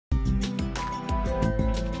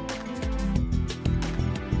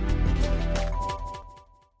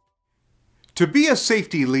To be a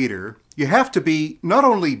safety leader, you have to be not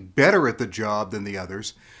only better at the job than the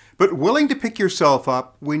others, but willing to pick yourself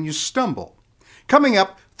up when you stumble. Coming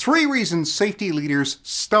up, 3 reasons safety leaders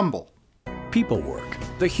stumble.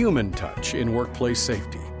 PeopleWork, the human touch in workplace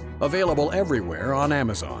safety. Available everywhere on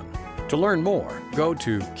Amazon. To learn more, go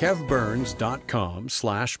to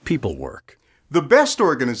kevburns.com/peoplework. The best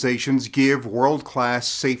organizations give world-class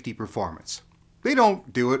safety performance. They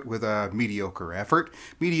don't do it with a mediocre effort,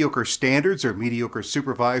 mediocre standards, or mediocre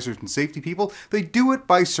supervisors and safety people. They do it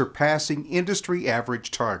by surpassing industry average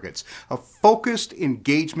targets, a focused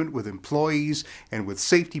engagement with employees and with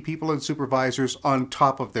safety people and supervisors on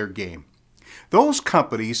top of their game. Those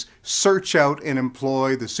companies search out and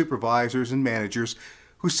employ the supervisors and managers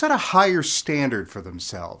who set a higher standard for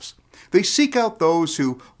themselves. They seek out those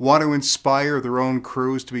who want to inspire their own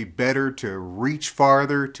crews to be better, to reach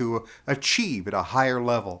farther, to achieve at a higher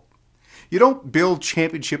level. You don't build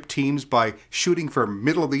championship teams by shooting for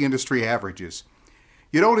middle-of-the-industry averages.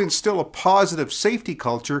 You don't instill a positive safety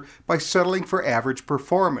culture by settling for average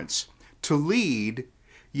performance. To lead,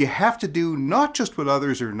 you have to do not just what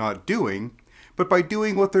others are not doing, but by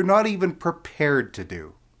doing what they're not even prepared to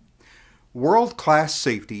do. World-class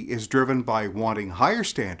safety is driven by wanting higher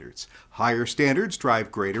standards. Higher standards drive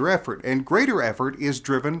greater effort, and greater effort is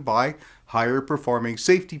driven by higher performing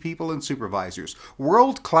safety people and supervisors.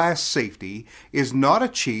 World-class safety is not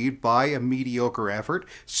achieved by a mediocre effort,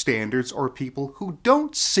 standards, or people who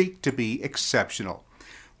don't seek to be exceptional.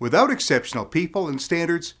 Without exceptional people and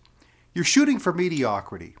standards, you're shooting for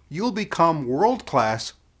mediocrity. You'll become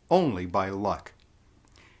world-class only by luck.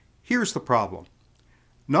 Here's the problem.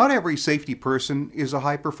 Not every safety person is a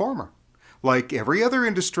high performer. Like every other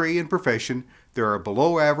industry and profession, there are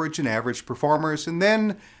below average and average performers, and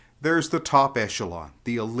then there's the top echelon,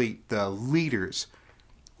 the elite, the leaders.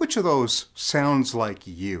 Which of those sounds like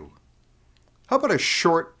you? How about a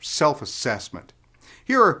short self-assessment?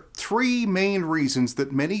 Here are 3 main reasons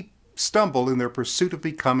that many stumble in their pursuit of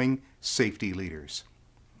becoming safety leaders.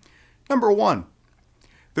 Number 1.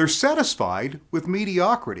 They're satisfied with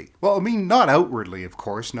mediocrity. Well, I mean, not outwardly, of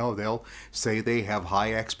course. No, they'll say they have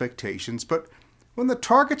high expectations, but when the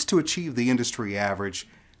target's to achieve the industry average,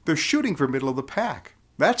 they're shooting for middle of the pack.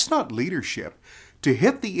 That's not leadership. To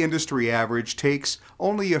hit the industry average takes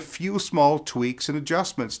only a few small tweaks and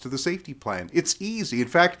adjustments to the safety plan. It's easy. In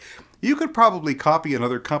fact, you could probably copy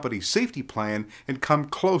another company's safety plan and come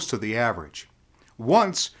close to the average.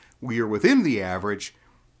 Once we are within the average,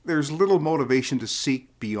 there's little motivation to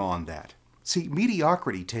seek beyond that. See,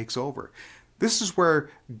 mediocrity takes over. This is where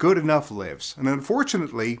good enough lives. And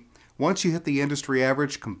unfortunately, once you hit the industry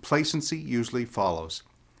average, complacency usually follows.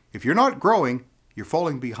 If you're not growing, you're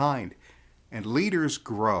falling behind. And leaders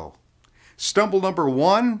grow. Stumble number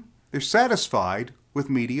 1, they're satisfied with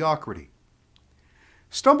mediocrity.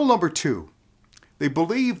 Stumble number 2, they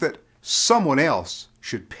believe that someone else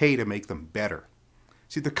should pay to make them better.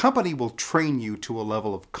 See, the company will train you to a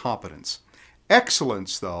level of competence.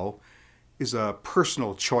 Excellence, though, is a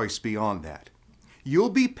personal choice beyond that. You'll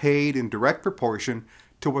be paid in direct proportion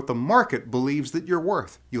to what the market believes that you're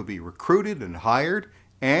worth. You'll be recruited and hired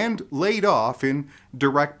and laid off in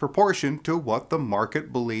direct proportion to what the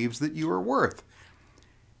market believes that you are worth.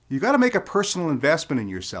 You've got to make a personal investment in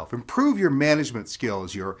yourself. Improve your management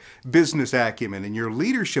skills, your business acumen, and your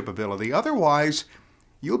leadership ability. Otherwise,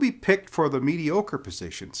 you'll be picked for the mediocre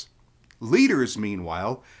positions. Leaders,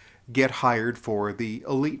 meanwhile, get hired for the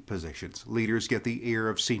elite positions. Leaders get the ear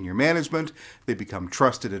of senior management. They become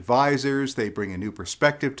trusted advisors. They bring a new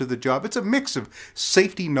perspective to the job. It's a mix of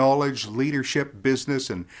safety knowledge, leadership,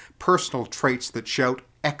 business, and personal traits that shout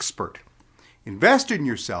expert. Invest in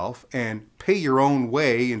yourself and pay your own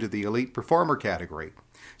way into the elite performer category.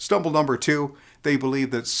 Stumble number 2, they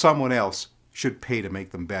believe that someone else should pay to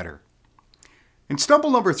make them better. And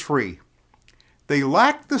stumble number 3, they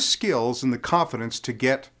lack the skills and the confidence to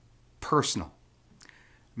get personal.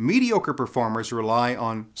 Mediocre performers rely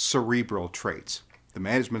on cerebral traits. The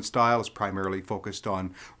management style is primarily focused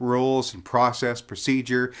on rules and process,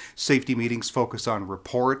 procedure. Safety meetings focus on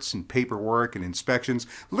reports and paperwork and inspections.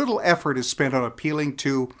 Little effort is spent on appealing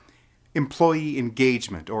to employee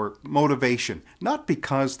engagement or motivation, not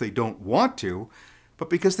because they don't want to, but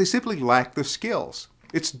because they simply lack the skills.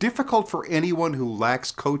 It's difficult for anyone who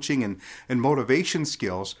lacks coaching and motivation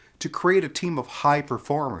skills to create a team of high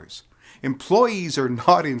performers. Employees are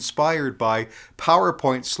not inspired by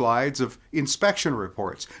PowerPoint slides of inspection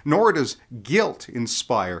reports, nor does guilt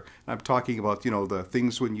inspire. I'm talking about, the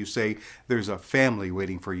things when you say there's a family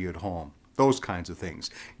waiting for you at home, those kinds of things.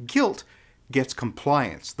 Guilt gets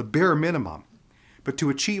compliance, the bare minimum. But to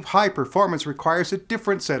achieve high performance requires a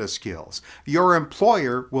different set of skills. Your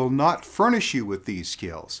employer will not furnish you with these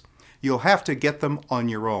skills. You'll have to get them on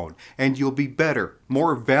your own, and you'll be better,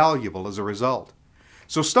 more valuable as a result.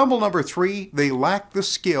 So stumble number 3, they lack the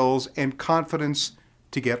skills and confidence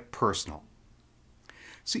to get personal.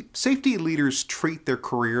 See, safety leaders treat their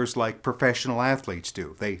careers like professional athletes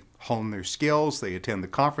do. They hone their skills, they attend the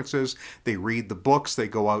conferences, they read the books, they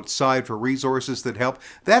go outside for resources that help.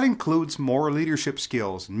 That includes more leadership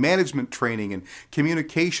skills, management training, and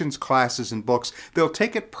communications classes and books. They'll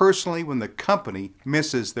take it personally when the company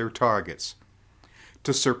misses their targets.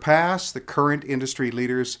 To surpass the current industry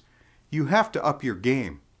leaders, you have to up your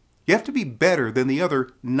game. You have to be better than the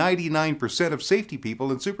other 99% of safety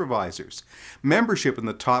people and supervisors. Membership in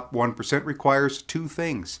the top 1% requires 2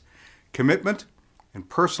 things: commitment and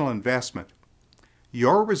personal investment.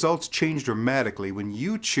 Your results change dramatically when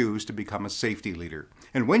you choose to become a safety leader.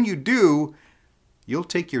 And when you do, you'll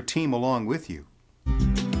take your team along with you.